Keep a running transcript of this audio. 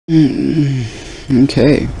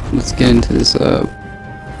Okay, let's get into this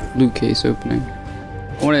loot case opening.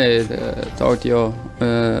 I wanted to talk to y'all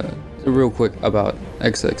real quick about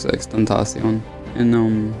XXXTENTACION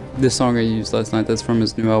and this song I used last night. That's from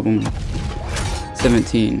his new album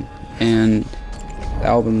 17, and the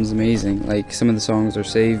album's amazing. Like, some of the songs are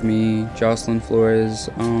Save Me, Jocelyn Flores,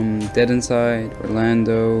 Dead Inside,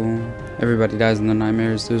 Orlando, Everybody Dies in the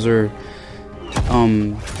Nightmares. Those are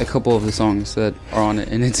a couple of the songs that are on it,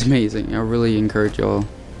 and it's amazing. I really encourage y'all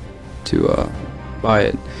to buy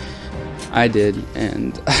it. I did,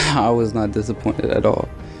 and I was not disappointed at all.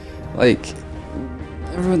 Like,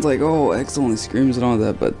 everyone's like, oh, X only screams and all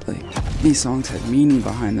that, but like, these songs had meaning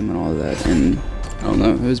behind them and all that, and I don't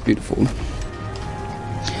know, it was beautiful.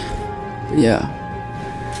 But yeah,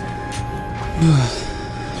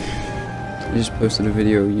 I just posted a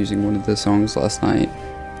video using one of the songs last night.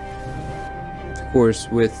 Of course,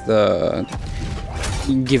 with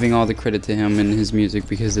giving all the credit to him and his music,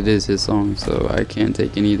 because it is his song, so I can't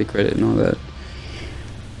take any of the credit and all that.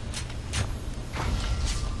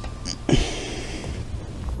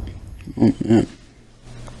 Oh man.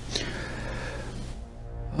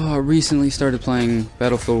 I recently started playing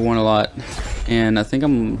Battlefield 1 a lot, and I think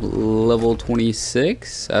I'm level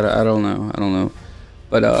 26. I don't know.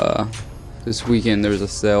 But this weekend there was a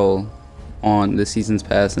sale on the season's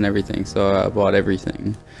pass and everything, so I bought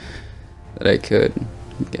everything that I could.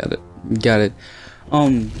 Got it.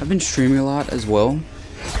 I've been streaming a lot as well,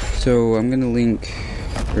 so I'm gonna link,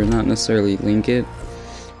 or not necessarily link it,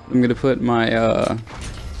 I'm gonna put my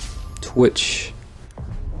Twitch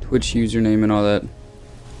username and all that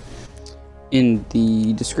in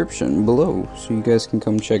the description below, so you guys can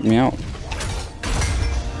come check me out.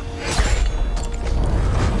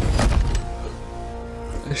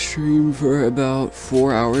 I streamed for about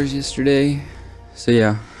 4 hours yesterday, so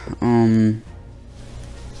yeah,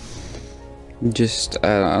 just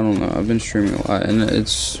I don't know, I've been streaming a lot, and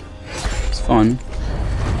it's fun.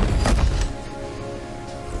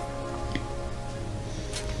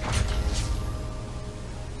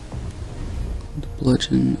 The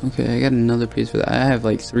bludgeon, okay, I got another piece for that. I have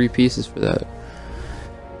like 3 pieces for that.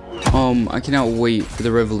 I cannot wait for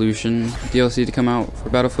the Revolution DLC to come out for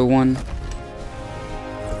Battlefield 1.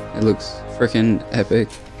 It looks freaking epic.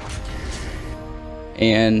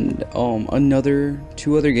 And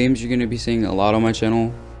 2 other games you're gonna be seeing a lot on my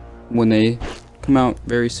channel when they come out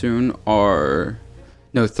very soon are,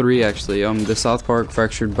 no, 3 actually. The South Park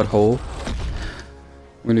Fractured But Whole,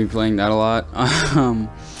 I'm gonna be playing that a lot.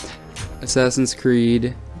 Assassin's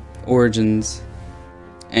Creed Origins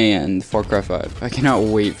and Far Cry 5. I cannot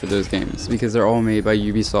wait for those games because they're all made by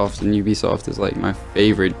Ubisoft, and Ubisoft is like my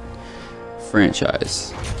favorite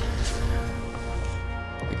franchise.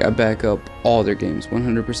 I back up all their games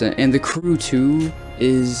 100%, and The Crew 2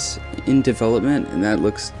 is in development, and that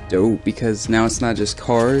looks dope because now it's not just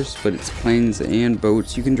cars, but it's planes and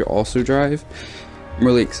boats you can also drive. I'm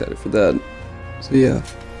really excited for that, so yeah.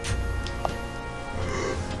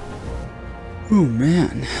 Oh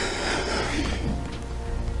man,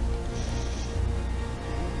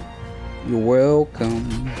 you're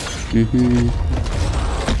welcome.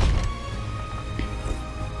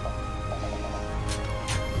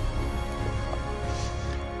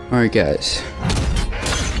 Alright guys,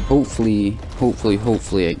 hopefully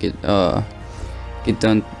I get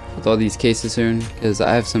done with all these cases soon, because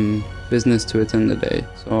I have some business to attend today,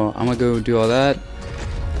 so I'm gonna go do all that.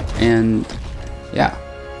 And yeah,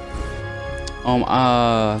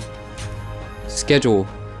 schedule,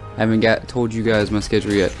 I haven't told you guys my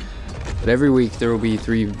schedule yet, but every week there will be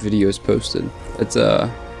 3 videos posted. That's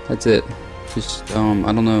it. Just I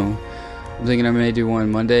don't know, I'm thinking I may do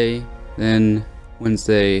one Monday, then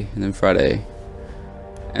Wednesday, and then Friday,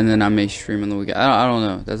 and then I may stream on the weekend. I don't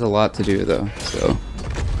know, that's a lot to do though, so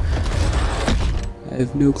I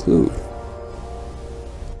have no clue,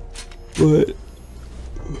 but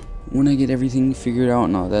when I get everything figured out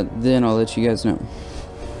and all that, then I'll let you guys know.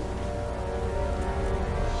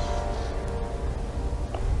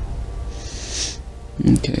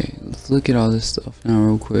 Okay, let's look at all this stuff now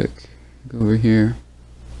real quick. Go over here.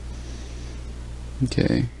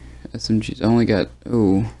 Okay, SMGs. I only got,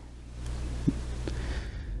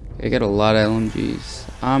 I got a lot of LMGs.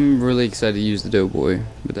 I'm really excited to use the Doughboy,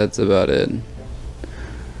 but that's about it.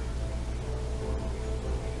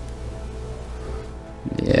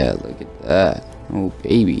 Yeah, look at that. Oh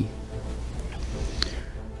baby.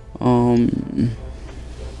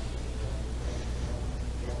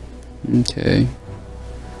 Okay.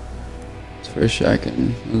 It's for a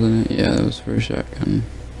shotgun, wasn't it? Yeah, that was for a shotgun.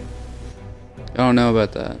 I don't know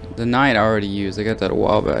about that. The Knight I already used. I got that a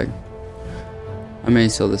while back. I may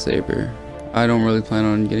sell the saber. I don't really plan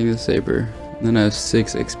on getting the saber. And then I have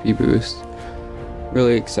 6 XP boost.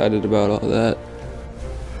 Really excited about all that.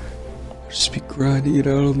 Just be grinding it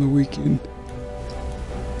out on the weekend.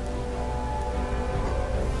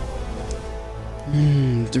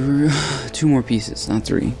 2 more pieces, not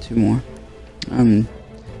 3, 2 more.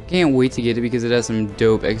 Can't wait to get it because it has some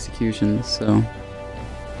dope executions. So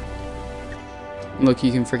look,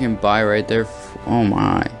 you can freaking buy right there. Oh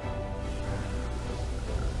my.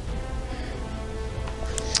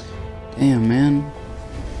 Damn, man.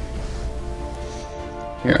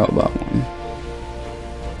 Here, I'll buy one.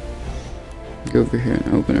 Go over here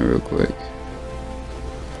and open it real quick.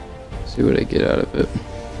 See what I get out of it.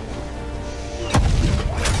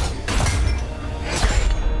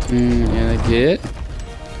 And I get.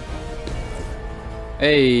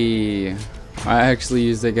 Hey, I actually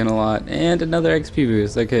use that gun a lot, and another XP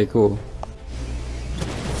boost. Okay, cool.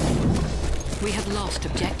 We have lost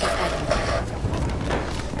objective Edward.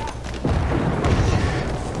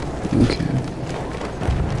 Okay.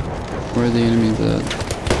 Where are the enemies at?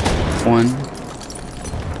 1,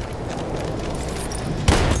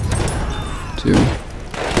 2.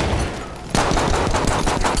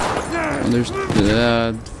 Oh, there's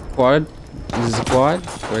quad. This is a quad.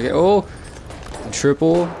 Do I get? Oh,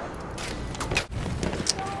 triple.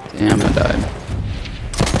 Damn, I died.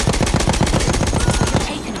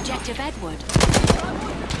 Taken objective Edward.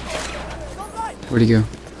 Where'd he go?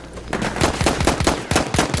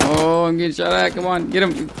 Oh, I'm getting shot at. Come on, get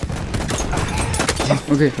him.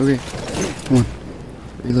 Okay. Come on.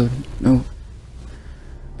 Reload. No.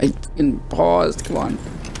 I fucking paused. Come on.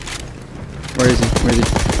 Where is he? Right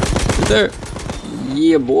there.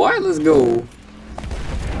 Yeah, boy. Let's go.